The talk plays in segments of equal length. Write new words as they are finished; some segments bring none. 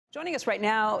Joining us right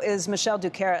now is Michel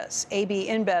Doukeris, AB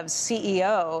InBev's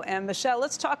CEO. And Michel,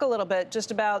 let's talk a little bit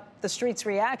just about the street's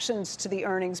reactions to the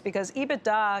earnings, because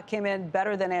EBITDA came in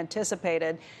better than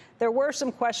anticipated. There were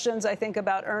some questions, I think,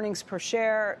 about earnings per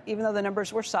share, even though the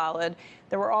numbers were solid.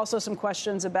 There were also some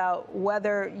questions about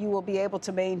whether you will be able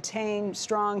to maintain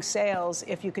strong sales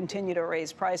if you continue to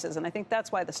raise prices. And I think that's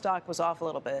why the stock was off a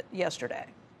little bit yesterday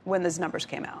when these numbers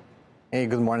came out. Hey,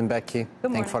 good morning, Becky. Good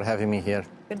morning. Thanks for having me here.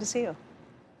 Good to see you.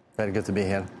 Very good to be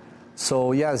here.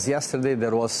 So yes, yesterday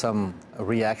there was some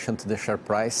reaction to the share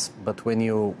price, but when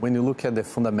you look at the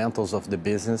fundamentals of the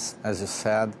business, as you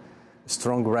said,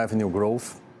 strong revenue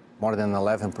growth, more than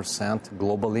 11%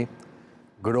 globally,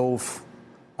 growth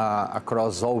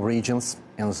across all regions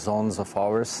and zones of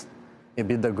ours.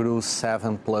 EBITDA grew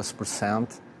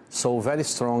 7+%, so very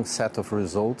strong set of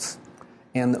results.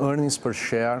 And earnings per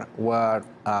share were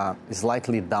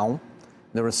slightly down.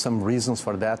 There were some reasons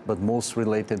for that, but most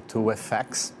related to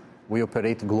FX. We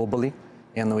operate globally,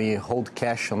 and we hold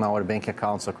cash on our bank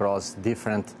accounts across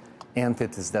different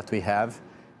entities that we have.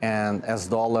 And as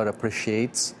dollar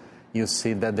appreciates, you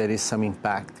see that there is some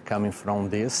impact coming from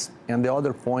this. And the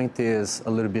other point is a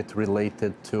little bit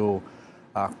related to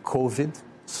COVID.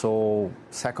 So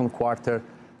second quarter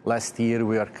last year,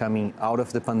 we are coming out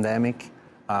of the pandemic.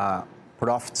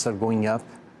 Profits are going up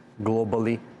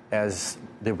globally as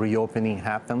the reopening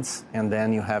happens, and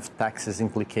then you have taxes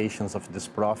implications of these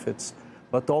profits.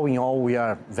 But all in all, we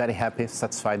are very happy,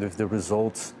 satisfied with the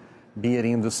results. Beer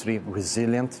industry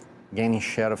resilient, gaining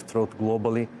share of throat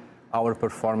globally. Our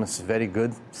performance is very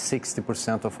good.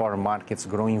 60% of our markets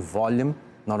growing volume,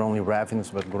 not only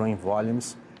revenues, but growing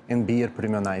volumes, and beer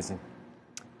premiumizing.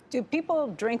 Do people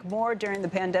drink more during the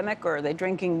pandemic, or are they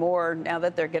drinking more now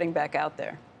that they're getting back out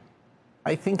there?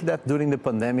 I think that during the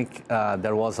pandemic,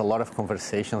 there was a lot of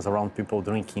conversations around people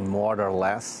drinking more or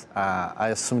less. I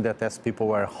assume that as people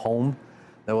were home,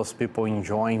 there was people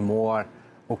enjoying more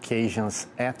occasions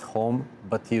at home,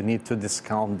 but you need to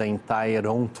discount the entire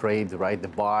on-trade, right? The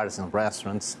bars and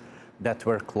restaurants that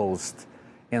were closed.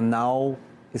 And now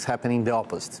it's happening the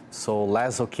opposite. So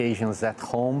less occasions at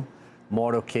home,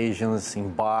 more occasions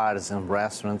in bars and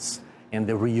restaurants, and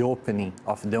the reopening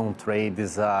of the on-trade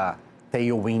is a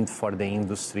tailwind for the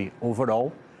industry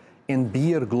overall. And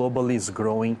beer globally is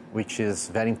growing, which is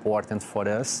very important for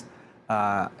us,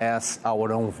 as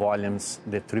our own volumes,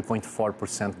 the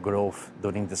 3.4% growth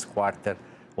during this quarter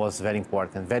was very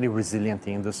important. Very resilient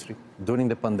industry during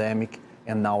the pandemic,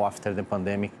 and now after the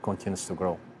pandemic continues to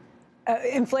grow.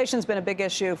 Inflation's been a big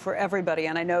issue for everybody,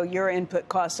 and I know your input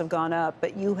costs have gone up,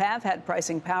 but you have had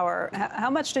pricing power. How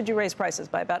much did you raise prices?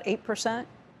 By about 8%?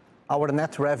 Our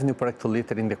net revenue per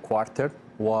hectoliter in the quarter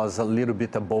was a little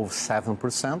bit above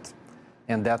 7%,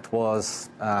 and that was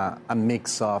a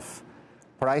mix of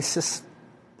prices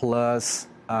plus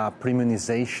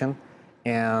premiumization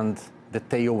and the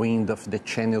tailwind of the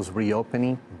channels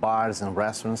reopening, bars and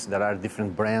restaurants that are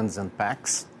different brands and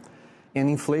packs. And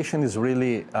inflation is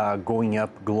really going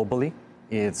up globally.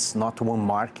 It's not one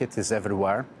market, it's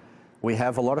everywhere. We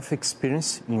have a lot of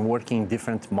experience in working in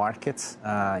different markets.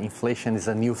 Inflation is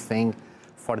a new thing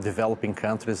for developing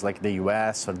countries like the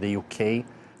US or the UK,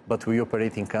 but we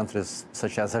operate in countries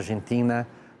such as Argentina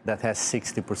that has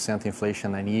 60%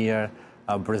 inflation a year,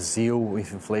 Brazil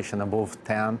with inflation above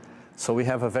 10. So we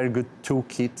have a very good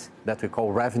toolkit that we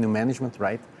call revenue management,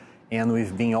 right? And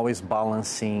we've been always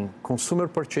balancing consumer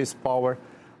purchase power,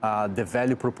 the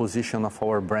value proposition of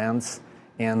our brands,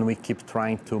 and we keep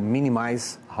trying to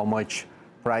minimize how much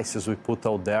prices we put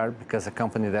out there, because a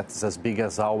company that is as big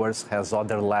as ours has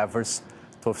other levers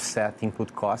to offset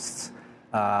input costs.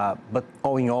 But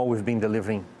all in all, we've been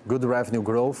delivering good revenue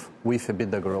growth with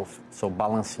EBITDA growth, so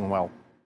balancing well.